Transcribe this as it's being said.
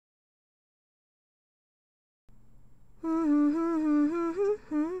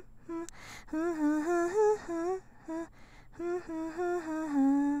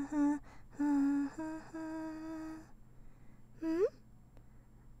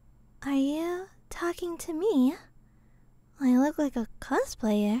Are you talking to me? I look like a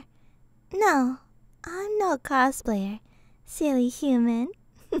cosplayer. No, I'm no cosplayer, silly human.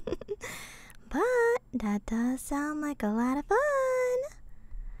 But that does sound like a lot of fun.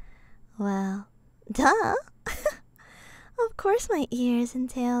 Well, duh. Of course my ears and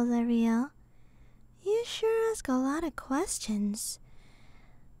tails are real. You sure ask a lot of questions.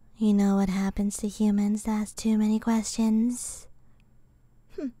 You know what happens to humans that ask too many questions?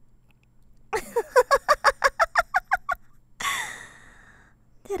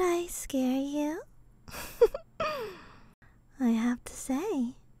 Did I scare you? I have to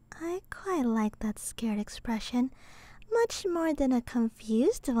say, I quite like that scared expression much more than a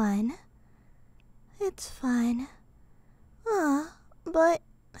confused one. It's fun. But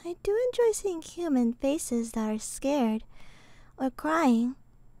I do enjoy seeing human faces that are scared or crying.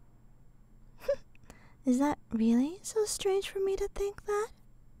 Is that really so strange for me to think that?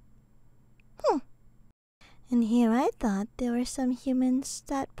 And here I thought there were some humans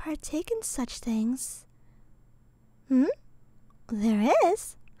that partake in such things. There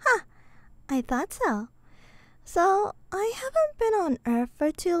is? I thought so. So, I haven't been on Earth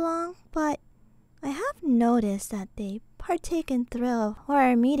for too long, but I have noticed that they partake in thrill of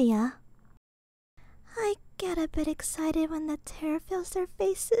horror media. I get a bit excited when the terror fills their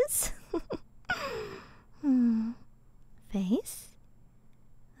faces. Face?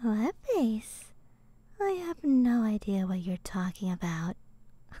 What face? I have no idea what you're talking about.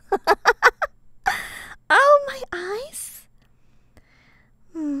 Oh, my eyes?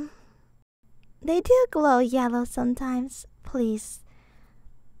 They do glow yellow sometimes. Please,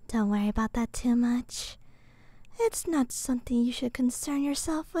 don't worry about that too much. It's not something you should concern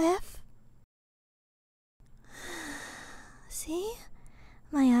yourself with. See?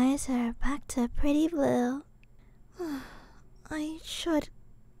 My eyes are back to pretty blue. I should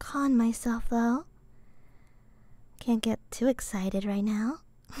calm myself though. Can't get too excited right now.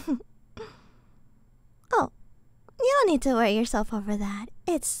 Oh, you don't need to worry yourself over that.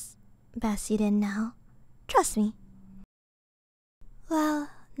 It's best you didn't know. Trust me. Well,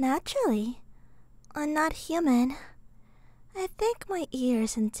 naturally, I'm not human. I think my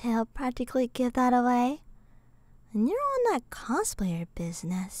ears and tail practically give that away. And you're on that cosplayer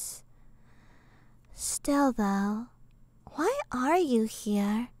business. Still though, why are you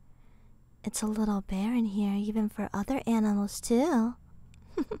here? It's a little barren here even for other animals too.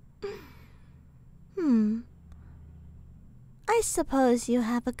 I suppose you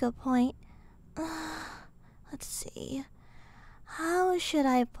have a good point. Let's see. How should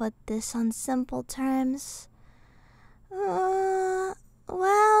I put this on simple terms? Well,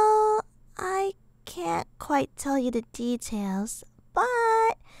 I can't quite tell you the details, but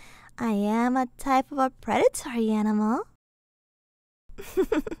I am a type of a predatory animal.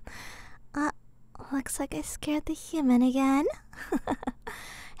 Looks like I scared the human again.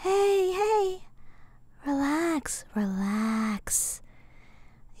 Hey, relax.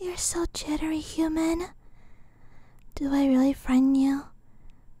 You're so jittery, human. Do I really frighten you?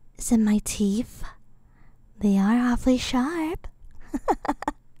 Is it my teeth? They are awfully sharp.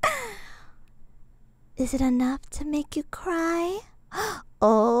 Is it enough to make you cry?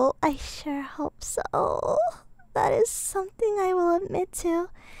 Oh, I sure hope so. That is something I will admit to.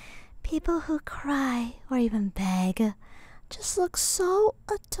 People who cry or even beg just look so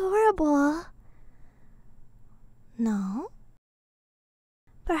adorable. No?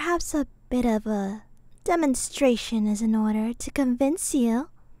 Perhaps a bit of a demonstration is in order to convince you.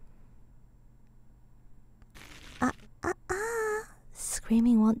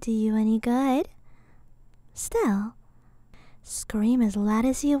 Screaming won't do you any good. Still, scream as loud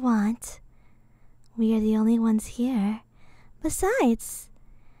as you want. We are the only ones here. Besides,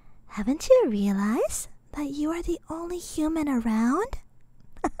 haven't you realized that you are the only human around?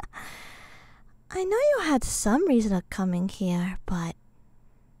 I know you had some reason of coming here, but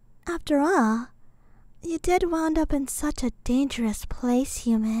after all, you did wound up in such a dangerous place,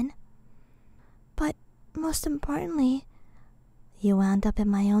 human. But most importantly, you wound up in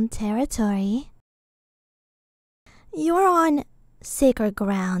my own territory. You're on sacred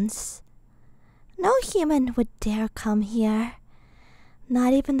grounds. No human would dare come here.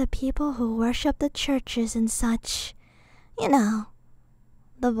 Not even the people who worship the churches and such. You know,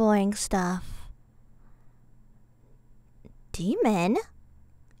 the boring stuff. Demon?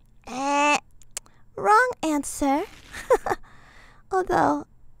 Wrong answer. Although,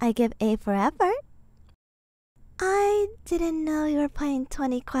 I give A for effort. I didn't know you were playing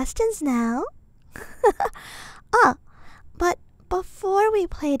 20 questions now. But before we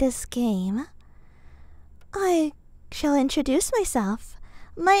play this game, I shall introduce myself.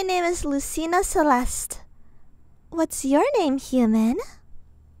 My name is Lucina Celeste. What's your name, human?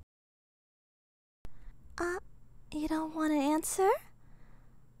 You don't want to answer?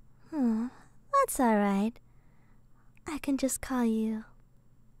 That's alright. I can just call you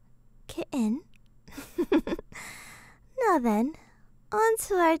Kitten. Now then, on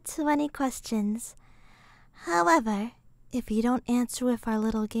to our 20 questions. However, if you don't answer with our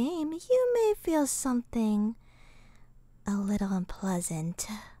little game, you may feel something a little unpleasant.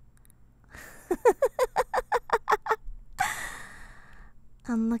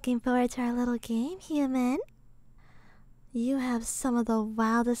 I'm looking forward to our little game, human. You have some of the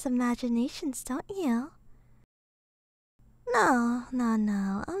wildest imaginations, don't you? No,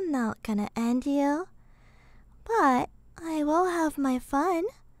 I'm not gonna end you. But I will have my fun.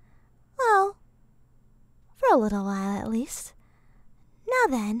 Well, for a little while at least. Now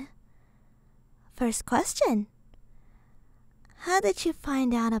then, first question. How did you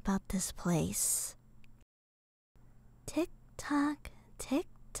find out about this place? Tick tock, tick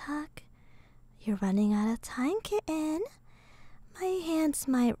tock. You're running out of time, kitten. My hands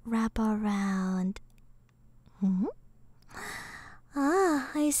might wrap around.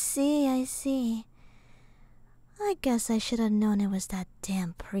 I see. I guess I should have known it was that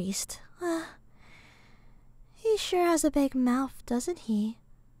damn priest. He sure has a big mouth, doesn't he?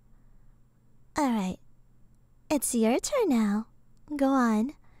 Alright, it's your turn now. Go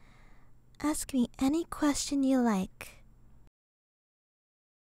on. Ask me any question you like.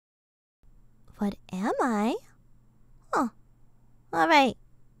 What am I? Alright.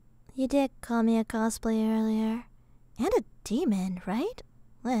 You did call me a cosplay earlier. And a demon, right?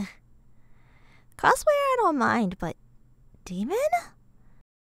 Cosplayer I don't mind, but demon?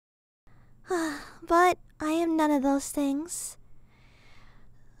 But I am none of those things.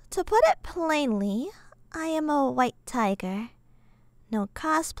 To put it plainly, I am a white tiger. No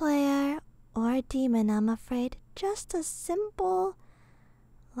cosplayer or demon, I'm afraid. Just a simple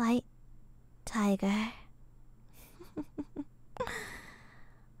white tiger.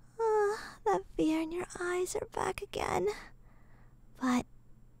 That fear in your eyes are back again. But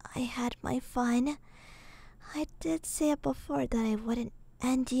I had my fun. I did say it before that I wouldn't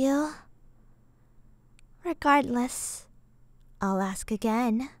end you. Regardless, I'll ask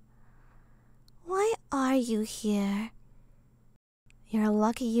again. Why are you here? You're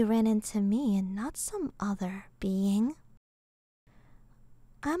lucky you ran into me and not some other being.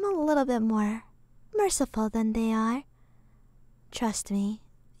 I'm a little bit more merciful than they are. Trust me,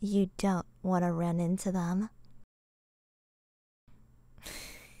 you don't want to run into them.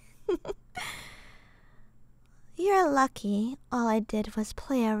 You're lucky all I did was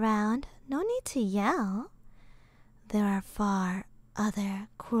play around. No need to yell. There are far other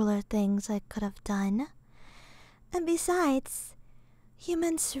crueler things I could have done. And besides,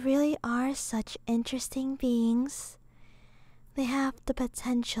 humans really are such interesting beings. They have the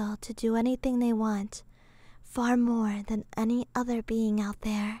potential to do anything they want, far more than any other being out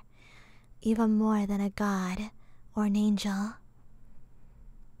there, even more than a god or an angel.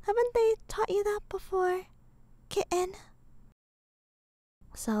 Haven't they taught you that before, kitten?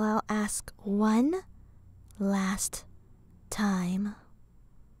 So I'll ask one last time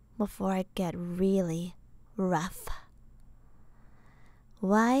before I get really rough.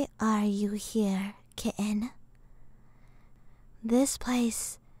 Why are you here, kitten? This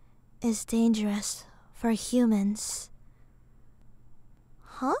place is dangerous for humans.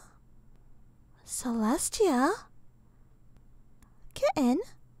 Huh? Celestia? Kitten?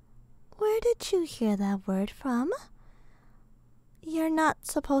 Where did you hear that word from? You're not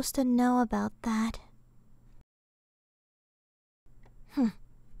supposed to know about that.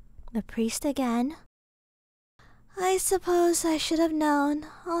 The priest again. I suppose I should have known.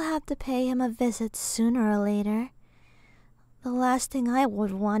 I'll have to pay him a visit sooner or later. The last thing I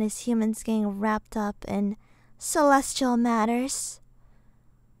would want is humans getting wrapped up in celestial matters.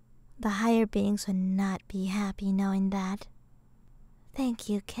 The higher beings would not be happy knowing that. Thank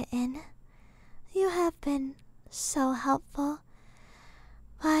you, kitten. You have been so helpful.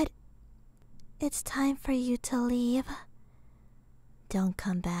 But it's time for you to leave. Don't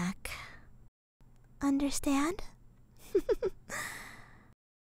come back. Understand?